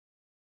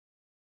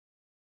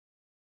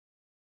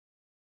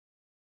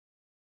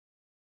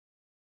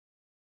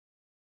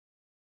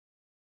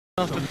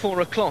After 4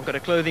 o'clock at a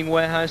clothing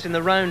warehouse in the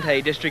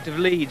Roundhay district of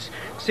Leeds.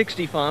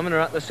 60 firemen are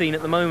at the scene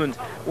at the moment.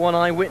 One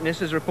eyewitness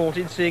has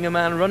reported seeing a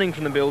man running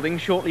from the building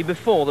shortly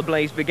before the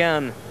blaze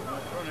began.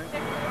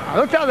 I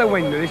looked out the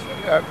window,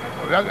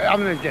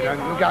 having a dinner,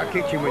 and looked out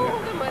the kitchen window,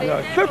 and there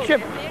was such a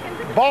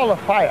ball of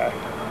fire.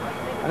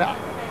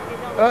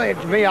 And earlier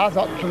to me, I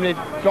thought somebody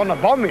had done a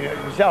bomb in it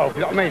myself,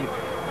 you know what I mean?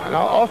 And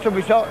also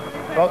we saw,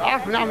 well,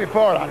 half an hour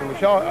beforehand, we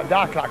saw a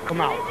dark light come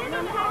out.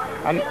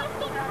 And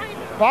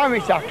 5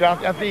 minutes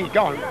after he'd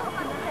gone,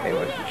 it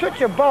was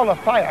such a ball of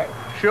fire.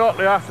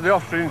 Shortly after the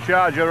officer in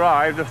charge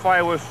arrived, the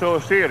fire was so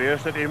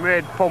serious that he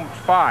made pumps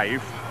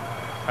 5,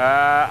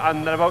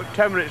 and then about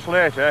 10 minutes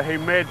later he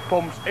made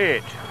pumps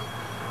 8.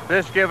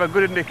 This gave a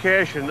good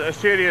indication that a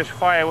serious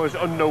fire was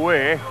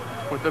underway,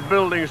 with the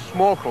building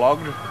smoke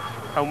logged,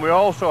 and we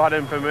also had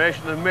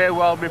information there may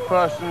well be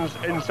persons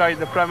inside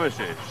the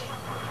premises.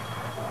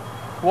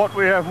 What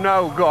we have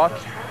now got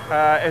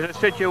is a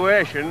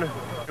situation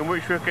in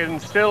which we can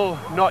still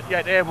not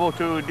yet able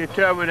to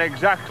determine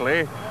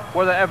exactly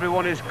whether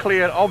everyone is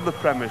clear of the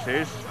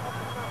premises,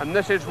 and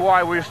this is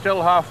why we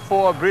still have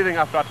 4 breathing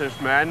apparatus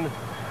men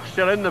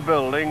still in the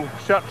building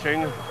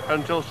searching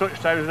until such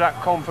time as that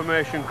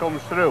confirmation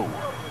comes through.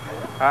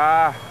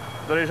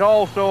 There is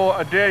also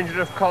a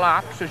danger of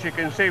collapse, as you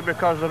can see,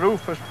 because the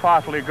roof is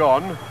partly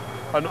gone,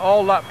 and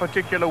all that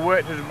particular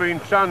weight has been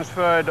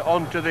transferred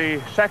onto the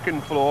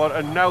 2nd floor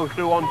and now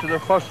through onto the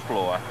 1st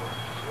floor.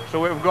 So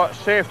we've got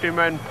safety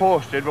men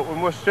posted, but we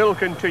must still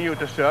continue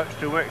to search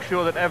to make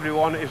sure that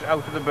everyone is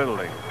out of the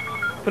building.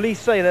 Police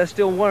say they're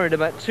still worried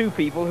about 2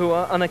 people who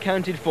are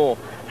unaccounted for.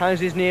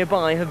 Houses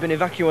nearby have been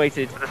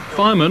evacuated.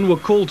 Firemen were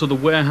called to the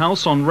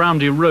warehouse on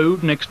Roundy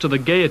Road next to the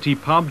Gaiety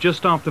pub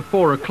just after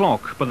 4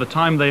 o'clock. By the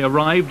time they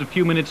arrived a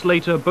few minutes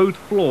later, both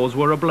floors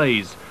were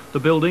ablaze.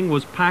 The building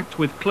was packed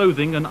with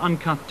clothing and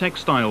uncut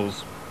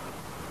textiles.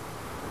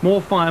 More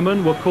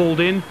firemen were called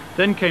in,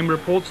 then came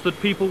reports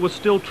that people were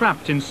still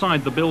trapped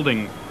inside the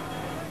building.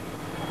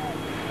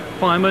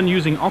 Firemen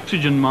using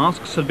oxygen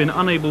masks had been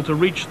unable to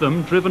reach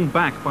them, driven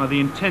back by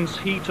the intense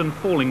heat and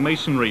falling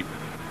masonry.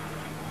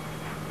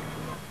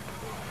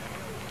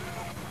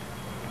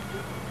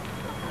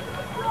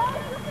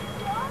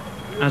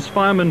 As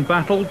firemen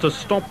battled to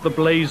stop the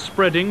blaze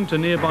spreading to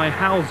nearby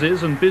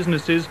houses and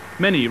businesses,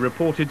 many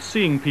reported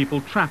seeing people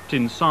trapped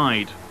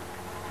inside.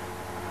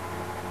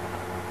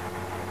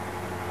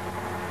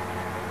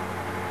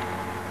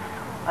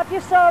 I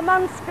just saw a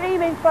man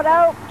screaming for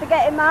help to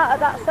get him out of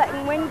that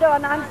 2nd window,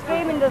 and I'm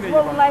screaming there's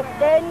one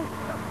left in,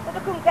 but I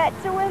couldn't get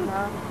to him.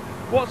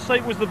 What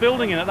state was the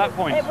building in at that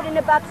point? It was in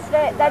a bad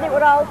state, then it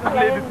was all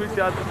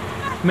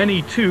flames.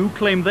 Many too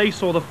claim they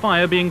saw the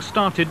fire being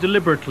started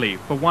deliberately.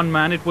 For one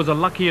man it was a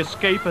lucky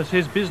escape as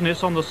his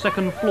business on the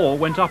 2nd floor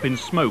went up in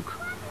smoke.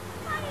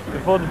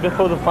 Before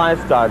the fire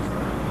starts,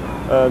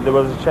 there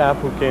was a chap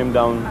who came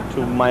down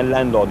to my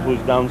landlord who's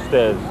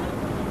downstairs,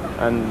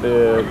 and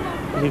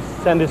he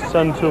sent his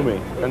son to me,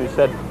 and he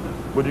said,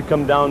 would you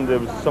come down,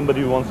 there's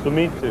somebody who wants to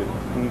meet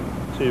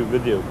you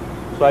with you.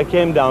 So I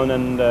came down,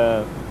 and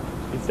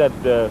he said,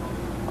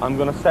 I'm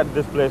going to set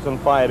this place on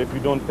fire if you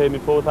don't pay me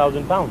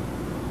 £4,000.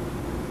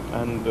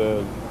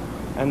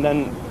 And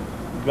then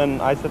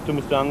when I said to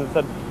Mr.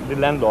 Anand, the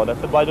landlord, I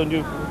said, why don't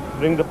you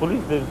bring the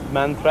police? There's a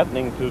man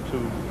threatening to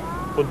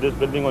put this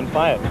building on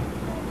fire.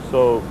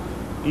 So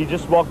he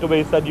just walked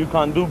away. He said, you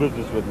can't do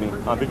business with me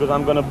because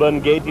I'm going to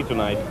burn Gaiety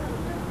tonight.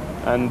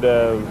 And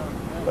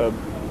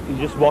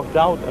he just walked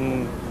out,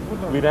 and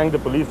we rang the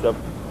police up.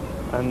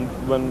 And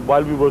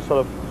while we were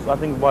I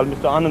think while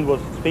Mr. Anand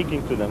was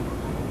speaking to them,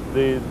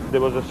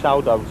 there was a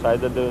shout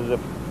outside that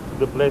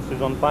the place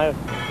is on fire.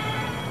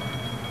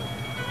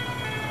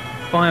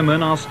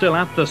 Firemen are still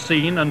at the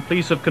scene, and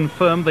police have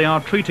confirmed they are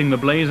treating the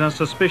blaze as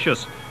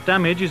suspicious.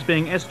 Damage is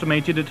being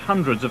estimated at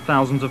hundreds of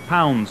thousands of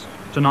pounds.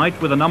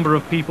 Tonight, with a number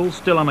of people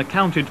still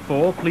unaccounted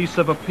for, police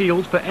have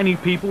appealed for any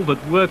people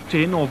that worked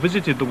in or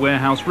visited the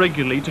warehouse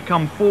regularly to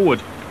come forward.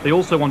 They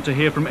also want to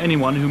hear from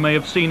anyone who may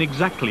have seen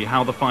exactly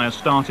how the fire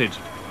started.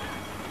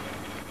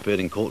 Appeared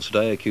in court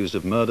today accused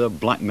of murder,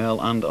 blackmail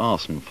and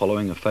arson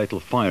following a fatal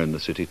fire in the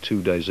city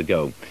 2 days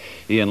ago.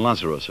 Ian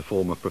Lazarus, a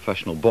former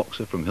professional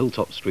boxer from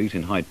Hilltop Street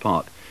in Hyde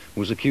Park,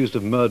 was accused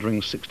of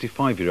murdering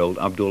 65-year-old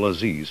Abdul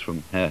Aziz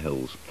from Hare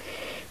Hills.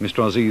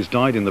 Mr. Aziz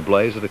died in the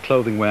blaze at a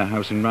clothing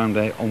warehouse in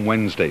Roundhay on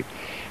Wednesday.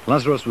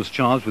 Lazarus was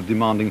charged with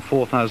demanding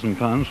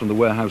 £4,000 from the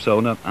warehouse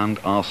owner and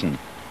arson.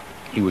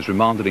 He was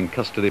remanded in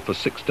custody for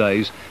 6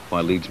 days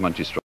by Leeds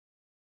magistrates.